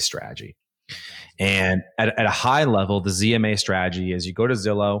ZMA strategy. And at a high level, the ZMA strategy is you go to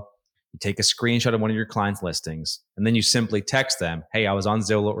Zillow, you take a screenshot of one of your clients' listings, and then you simply text them, hey, I was on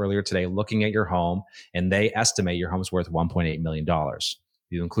Zillow earlier today looking at your home, and they estimate your home's worth $1.8 million.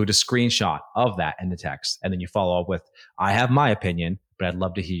 You include a screenshot of that in the text, and then you follow up with, I have my opinion, but I'd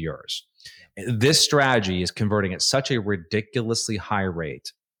love to hear yours. This strategy is converting at such a ridiculously high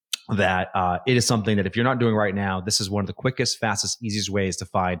rate that it is something that if you're not doing right now, this is one of the quickest, fastest, easiest ways to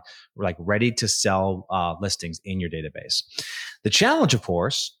find like ready to sell listings in your database. The challenge, of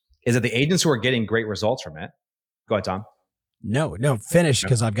course, is that the agents who are getting great results from it. Go ahead, Tom. No, finish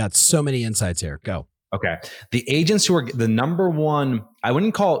because I've got so many insights here. Go. Okay. The agents who are the number one, I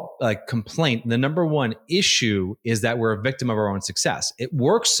wouldn't call it like complaint. The number one issue is that we're a victim of our own success. It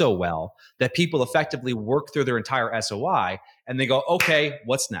works so well that people effectively work through their entire SOI and they go, okay,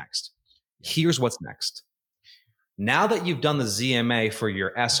 what's next? Here's what's next. Now that you've done the ZMA for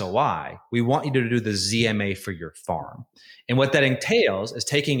your SOI, we want you to do the ZMA for your farm. And what that entails is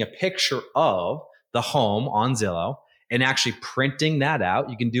taking a picture of the home on Zillow and actually printing that out.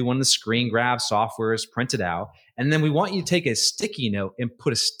 You can do one of the screen grab softwares, print it out. And then we want you to take a sticky note and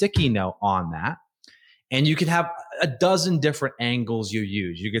put a sticky note on that. And you could have a dozen different angles you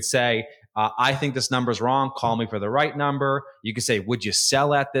use. You could say, I think this number is wrong. Call me for the right number. You could say, would you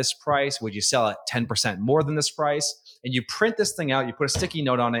sell at this price? Would you sell at 10% more than this price? And you print this thing out, you put a sticky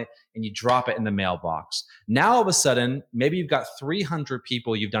note on it, and you drop it in the mailbox. Now, all of a sudden, maybe you've got 300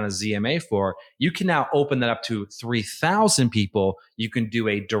 people you've done a ZMA for. You can now open that up to 3,000 people you can do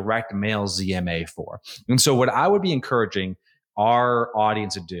a direct mail ZMA for. And so what I would be encouraging our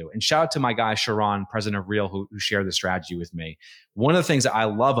audience to do, and shout out to my guy, Sharon, president of Real, who shared the strategy with me. One of the things that I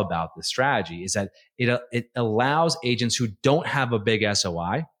love about this strategy is that it allows agents who don't have a big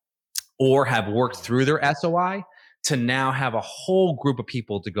SOI or have worked through their SOI to now have a whole group of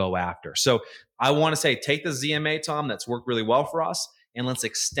people to go after. So I want to say, take the ZMA, Tom, that's worked really well for us, and let's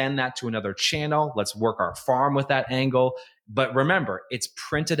extend that to another channel. Let's work our farm with that angle. But remember, it's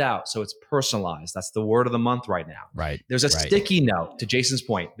printed out, so it's personalized. That's the word of the month right now. Right. There's a sticky note, to Jason's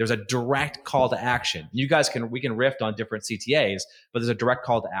point. There's a direct call to action. We can riff on different CTAs, but there's a direct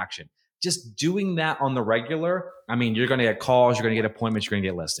call to action. Just doing that on the regular, I mean, you're going to get calls, you're going to get appointments, you're going to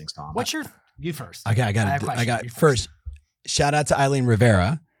get listings, Tom. You first. I got first. Shout out to Eileen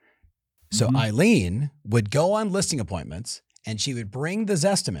Rivera. So Eileen would go on listing appointments and she would bring the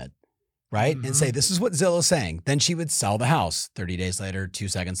Zestimate, right? And say, this is what Zillow's saying. Then she would sell the house 30 days later, 2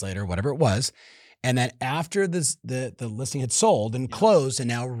 seconds later, whatever it was. And then after the listing had sold and closed and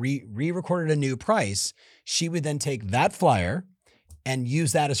now re-recorded a new price, she would then take that flyer and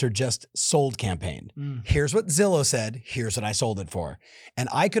use that as her just sold campaign. Here's what Zillow said. Here's what I sold it for. And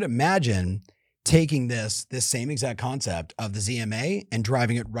I could imagine taking this same exact concept of the ZMA and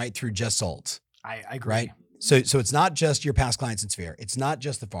driving it right through just sold. I agree. Right? So it's not just your past clients in Sphere. It's not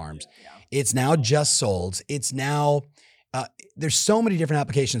just the farms. It's now just solds. It's now, there's so many different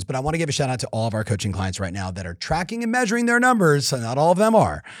applications, but I want to give a shout out to all of our coaching clients right now that are tracking and measuring their numbers. So not all of them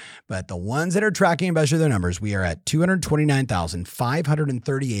are, but the ones that are tracking and measuring their numbers, we are at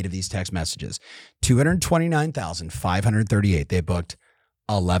 229,538 of these text messages. 229,538. They booked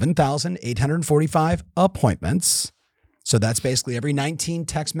 11,845 appointments. So that's basically every 19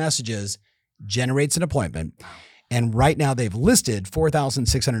 text messages generates an appointment. And right now they've listed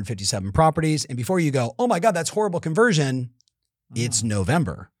 4,657 properties. And before you go, oh my God, that's horrible conversion. It's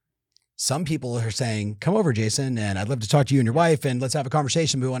November. Some people are saying, come over, Jason, and I'd love to talk to you and your wife and let's have a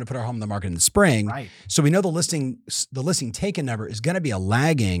conversation. We want to put our home in the market in the spring. Right. So we know the listing taken number is going to be a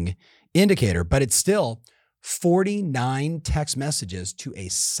lagging indicator, but it's still 49 text messages to a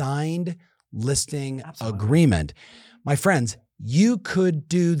signed listing agreement. My friends, you could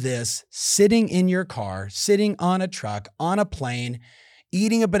do this sitting in your car, sitting on a truck, on a plane,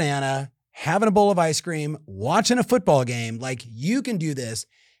 eating a banana, having a bowl of ice cream, watching a football game. Like, you can do this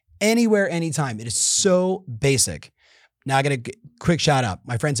anywhere, anytime. It is so basic. Now I got a quick shout out.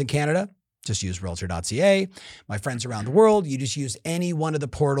 My friends in Canada, just use realtor.ca. My friends around the world, you just use any one of the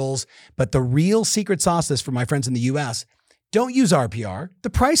portals. But the real secret sauce is for my friends in the US. Don't use RPR. The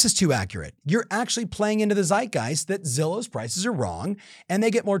price is too accurate. You're actually playing into the zeitgeist that Zillow's prices are wrong and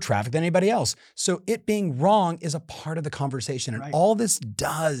they get more traffic than anybody else. So it being wrong is a part of the conversation. And all this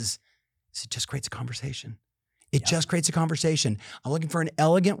does is it just creates a conversation. It just creates a conversation. I'm looking for an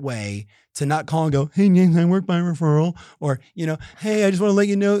elegant way to not call and go, hey, Nathan, I work by referral. Or, hey, I just want to let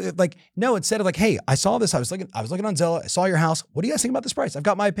you know. Like, no, instead of like, hey, I saw this. I was looking on Zillow. I saw your house. What do you guys think about this price? I've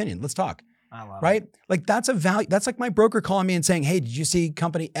got my opinion. Let's talk. I love right? it. Like, that's a value. That's like my broker calling me and saying, hey, did you see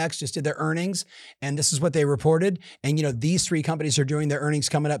company X just did their earnings? And this is what they reported. And these 3 companies are doing their earnings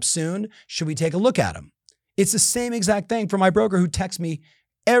coming up soon. Should we take a look at them? It's the same exact thing for my broker who texts me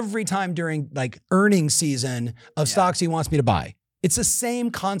every time during like earnings season of stocks he wants me to buy. It's the same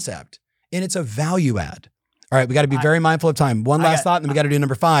concept and it's a value add. All right, we got to be very mindful of time. One last thought, and then we got to do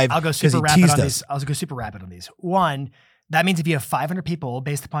number 5. I'll go super rapid on these. I'll go super rapid on these. One, that means if you have 500 people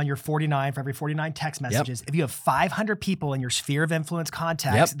based upon your 49 for every 49 text messages, if you have 500 people in your sphere of influence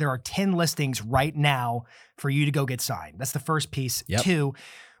contacts, there are 10 listings right now for you to go get signed. That's the first piece. 2,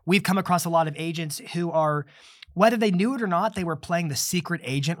 we've come across a lot of agents who are, whether they knew it or not, they were playing the secret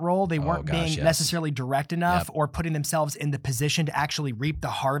agent role. They weren't being necessarily direct enough or putting themselves in the position to actually reap the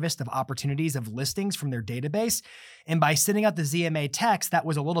harvest of opportunities of listings from their database. And by sending out the ZMA text, that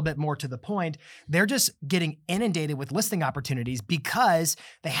was a little bit more to the point. They're just getting inundated with listing opportunities because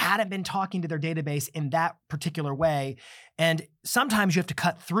they hadn't been talking to their database in that particular way. And sometimes you have to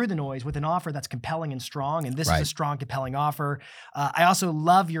cut through the noise with an offer that's compelling and strong. And this is a strong, compelling offer. I also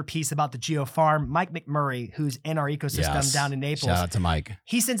love your piece about the Geo Farm. Mike McMurray, who's in our ecosystem down in Naples. Shout out to Mike.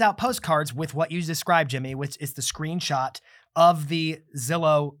 He sends out postcards with what you described, Jimmy, which is the screenshot of the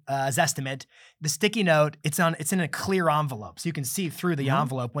Zillow Zestimate. The sticky note, it's in a clear envelope. So you can see through the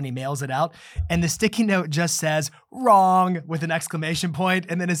envelope when he mails it out. And the sticky note just says, wrong, with an exclamation point,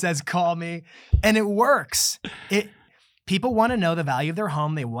 and then it says, call me. And it works. People want to know the value of their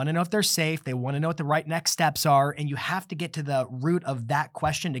home. They want to know if they're safe. They want to know what the right next steps are. And you have to get to the root of that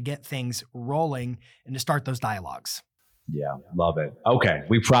question to get things rolling and to start those dialogues. Yeah, love it. Okay,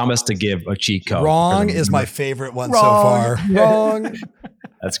 we promised to give a cheat code. Wrong is my favorite one so far. Wrong.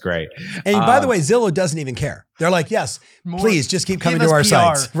 That's great. And by the way, Zillow doesn't even care. They're like, yes, please just keep coming to our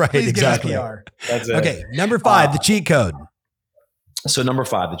sites. Right, please exactly. That's it. Okay, number 5, the cheat code. So number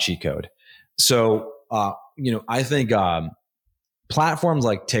 5, the cheat code. So, I think platforms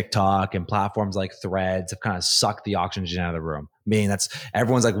like TikTok and platforms like Threads have kind of sucked the oxygen out of the room. I mean,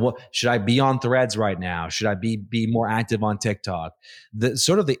 everyone's like, what should I be on Threads right now? Should I be more active on TikTok? The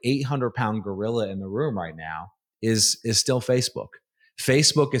sort of the 800-pound gorilla in the room right now is still Facebook.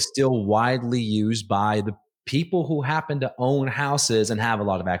 Facebook is still widely used by the people who happen to own houses and have a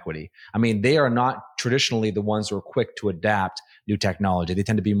lot of equity. I mean, they are not traditionally the ones who are quick to adapt new technology. They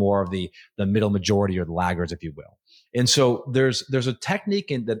tend to be more of the middle majority or the laggards, if you will. And so there's a technique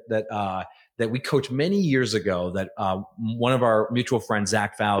that we coached many years ago that one of our mutual friends,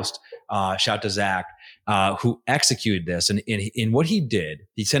 Zach Faust, shout out to Zach, who executed this. And in what he did,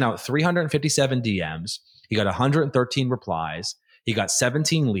 he sent out 357 DMs. He got 113 replies. He got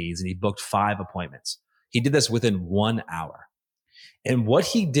 17 leads and he booked 5 appointments. He did this within 1 hour. And what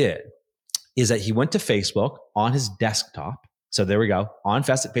he did is that he went to Facebook on his desktop. So there we go, on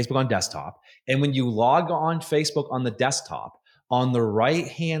Facebook on desktop. And when you log on Facebook on the desktop, on the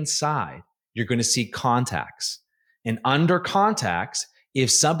right-hand side, you're going to see contacts. And under contacts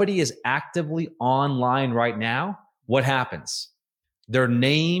If somebody is actively online right now, what happens? Their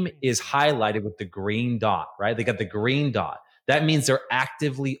name is highlighted with the green dot, right? They got the green dot. That means they're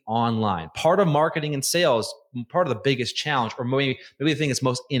actively online. Part of marketing and sales, part of the biggest challenge, or maybe the thing that's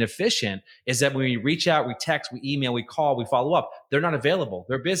most inefficient, is that when we reach out, we text, we email, we call, we follow up, they're not available.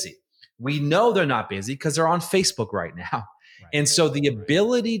 They're busy. We know they're not busy because they're on Facebook right now. Right. And so the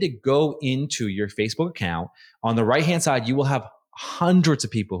ability to go into your Facebook account, on the right-hand side, you will have hundreds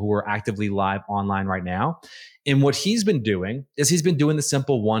of people who are actively live online right now. And what he's been doing is he's been doing the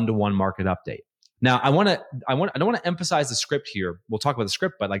simple one-to-one market update. Now, I don't want to emphasize the script here. We'll talk about the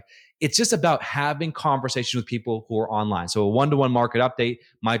script, but like, it's just about having conversations with people who are online. So a one-to-one market update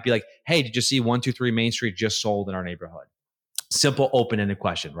might be like, hey, did you see 123 Main Street just sold in our neighborhood? Simple open-ended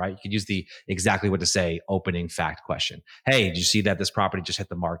question, right? You could use the exactly what to say opening fact question. Hey, did you see that this property just hit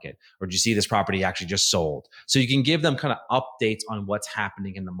the market? Or did you see this property actually just sold? So you can give them kind of updates on what's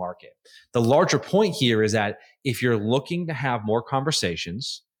happening in the market. The larger point here is that if you're looking to have more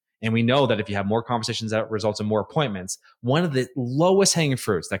conversations, and we know that if you have more conversations, that results in more appointments, one of the lowest hanging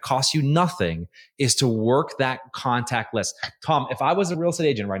fruits that costs you nothing is to work that contact list. Tom, if I was a real estate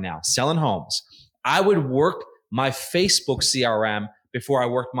agent right now selling homes, I would work my Facebook CRM before I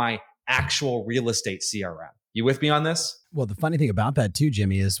worked my actual real estate CRM. You with me on this? Well, the funny thing about that too,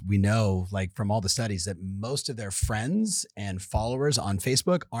 Jimmy, is we know, like from all the studies, that most of their friends and followers on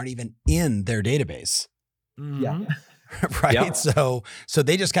Facebook aren't even in their database. Mm-hmm. Yeah. Right. Yep. So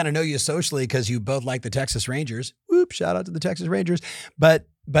they just kind of know you socially because you both like the Texas Rangers. Whoop, shout out to the Texas Rangers. But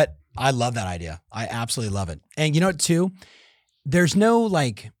I love that idea. I absolutely love it. And you know what too? There's no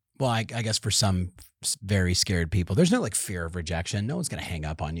like, well, I guess for some very scared people, there's no like fear of rejection. No one's going to hang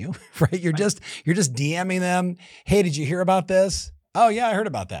up on you, right? You're just DMing them. Hey, did you hear about this? Oh yeah, I heard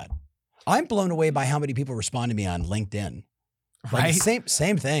about that. I'm blown away by how many people respond to me on LinkedIn. Like, Right.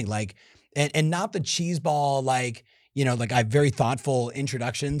 Same thing. Like, and not the cheese ball, like, you know, like I have very thoughtful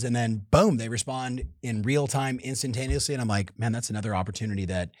introductions and then boom, they respond in real time instantaneously. And I'm like, man, that's another opportunity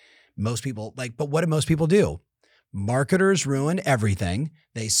that most people like, but what do most people do? Marketers ruin everything.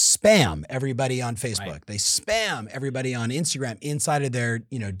 They spam everybody on Facebook. Right. They spam everybody on Instagram inside of their,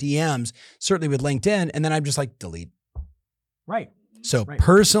 DMs, certainly with LinkedIn. And then I'm just like, delete. Right. So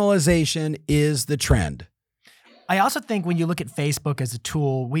personalization is the trend. I also think when you look at Facebook as a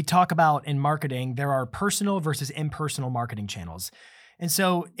tool, we talk about in marketing, there are personal versus impersonal marketing channels. And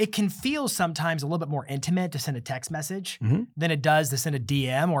so it can feel sometimes a little bit more intimate to send a text message than it does to send a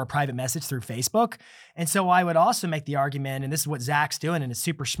DM or a private message through Facebook. And so I would also make the argument, and this is what Zach's doing, and it's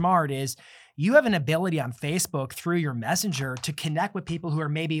super smart, is you have an ability on Facebook through your messenger to connect with people who are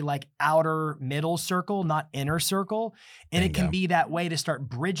maybe like outer middle circle, not inner circle. And it can be that way to start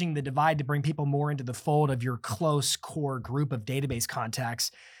bridging the divide to bring people more into the fold of your close core group of database contacts.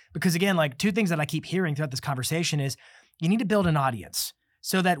 Because again, like two things that I keep hearing throughout this conversation is you need to build an audience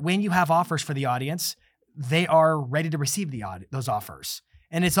so that when you have offers for the audience, they are ready to receive those offers.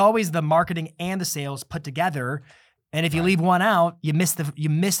 And it's always the marketing and the sales put together. And if you leave one out, you miss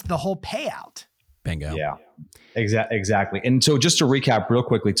the whole payout. Bingo. Yeah, exactly. And so just to recap real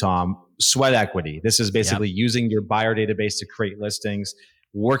quickly, Tom, sweat equity. This is basically using your buyer database to create listings,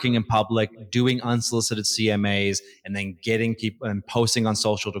 working in public, doing unsolicited CMAs, and then getting people and posting on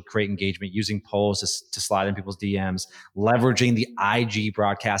social to create engagement, using polls to slide in people's DMs, leveraging the IG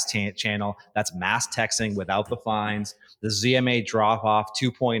broadcast channel. That's mass texting without the fines. The ZMA drop off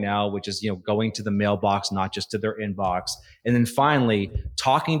 2.0, which is, going to the mailbox, not just to their inbox. And then finally,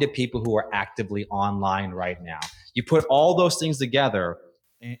 talking to people who are actively online right now. You put all those things together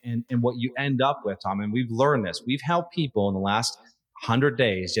and what you end up with, Tom, and we've learned this. We've helped people in the last 100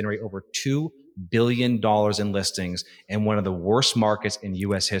 days generate over $2 billion in listings in one of the worst markets in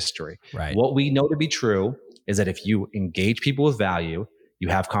U.S. history. Right. What we know to be true is that if you engage people with value, you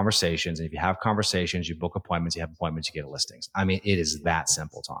have conversations. And if you have conversations, you book appointments, you have appointments, you get listings. I mean, it is that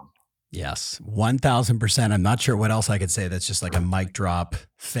simple, Tom. Yes, 1,000%. I'm not sure what else I could say. That's just like a mic drop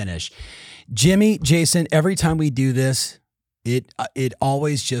finish. Jimmy, Jason, every time we do this, it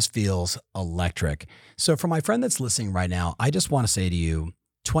always just feels electric. So for my friend that's listening right now, I just want to say to you,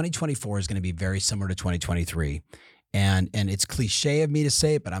 2024 is going to be very similar to 2023. And it's cliche of me to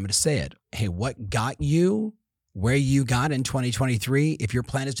say it, but I'm going to say it. Hey, what got you where you got in 2023? If your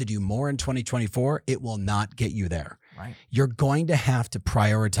plan is to do more in 2024, it will not get you there. Right. You're going to have to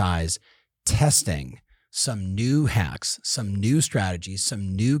prioritize testing some new hacks, some new strategies,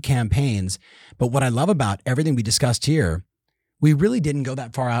 some new campaigns. But what I love about everything we discussed here, we really didn't go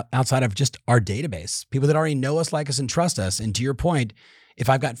that far outside of just our database, people that already know us, like us, and trust us. And to your point,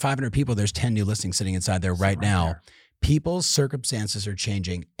 if I've got 500 people, there's 10 new listings sitting inside there right now People's circumstances are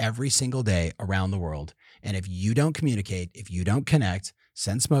changing every single day around the world. And if you don't communicate, if you don't connect,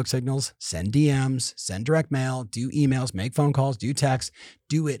 send smoke signals, send DMs, send direct mail, do emails, make phone calls, do texts,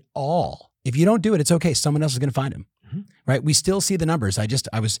 do it all. If you don't do it, it's okay. Someone else is going to find them, right? We still see the numbers. I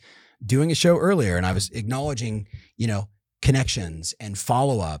was doing a show earlier and I was acknowledging, connections and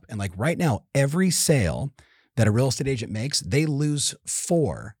follow-up. And like right now, every sale that a real estate agent makes, they lose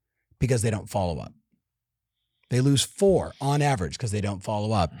 4 because they don't follow up. They lose 4 on average because they don't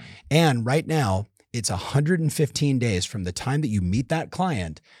follow up. And right now, it's 115 days from the time that you meet that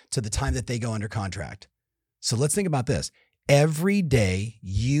client to the time that they go under contract. So let's think about this. Every day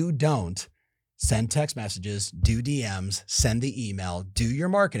you don't send text messages, do DMs, send the email, do your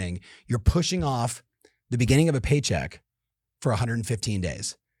marketing, you're pushing off the beginning of a paycheck for 115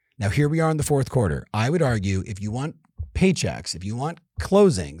 days. Now, here we are in the fourth quarter. I would argue if you want paychecks, if you want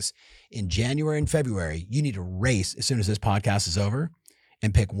closings in January and February, you need to race as soon as this podcast is over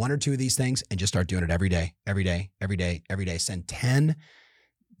and pick 1 or 2 of these things and just start doing it every day, every day, every day, every day. Send 10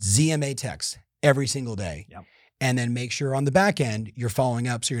 ZMA texts every single day. Yep. And then make sure on the back end, you're following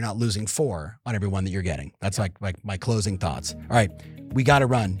up so you're not losing 4 on every one that you're getting. That's like my closing thoughts. All right, we got to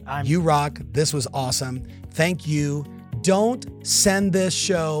run. You rock. This was awesome. Thank you. Don't send this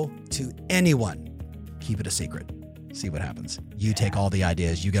show to anyone. Keep it a secret. See what happens. You take all the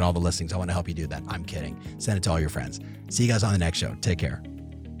ideas. You get all the listings. I want to help you do that. I'm kidding. Send it to all your friends. See you guys on the next show. Take care.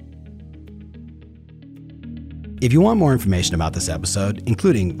 If you want more information about this episode,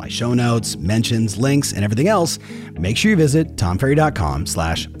 including my show notes, mentions, links, and everything else, make sure you visit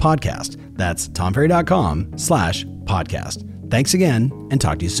tomferry.com/podcast. That's tomferry.com/podcast. Thanks again, and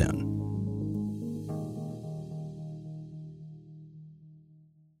talk to you soon.